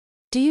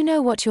Do you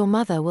know what your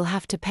mother will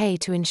have to pay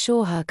to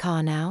insure her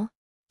car now?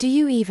 Do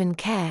you even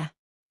care?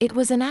 It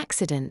was an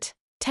accident,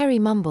 Terry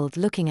mumbled,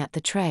 looking at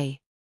the tray.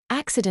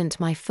 Accident,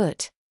 my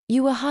foot.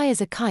 You were high as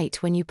a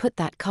kite when you put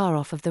that car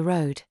off of the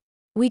road.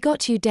 We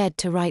got you dead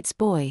to rights,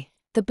 boy.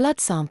 The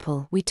blood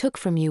sample we took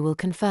from you will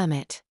confirm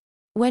it.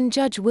 When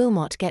Judge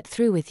Wilmot get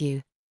through with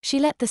you, she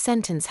let the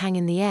sentence hang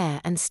in the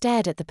air and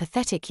stared at the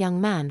pathetic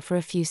young man for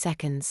a few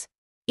seconds.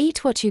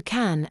 Eat what you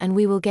can and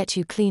we will get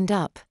you cleaned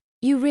up.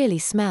 You really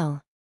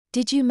smell.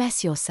 Did you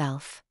mess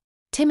yourself?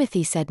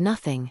 Timothy said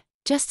nothing,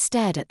 just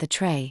stared at the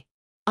tray.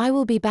 I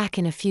will be back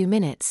in a few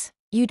minutes.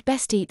 You'd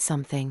best eat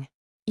something.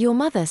 Your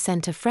mother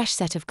sent a fresh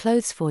set of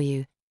clothes for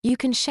you. You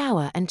can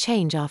shower and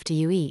change after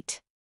you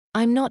eat.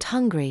 I'm not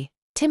hungry.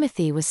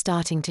 Timothy was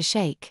starting to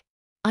shake.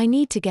 I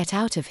need to get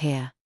out of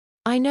here.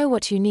 I know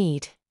what you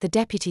need, the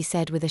deputy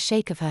said with a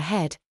shake of her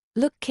head.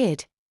 Look,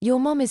 kid, your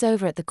mom is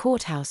over at the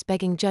courthouse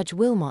begging Judge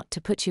Wilmot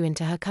to put you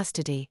into her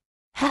custody.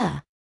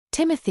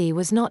 Timothy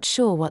was not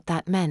sure what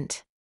that meant.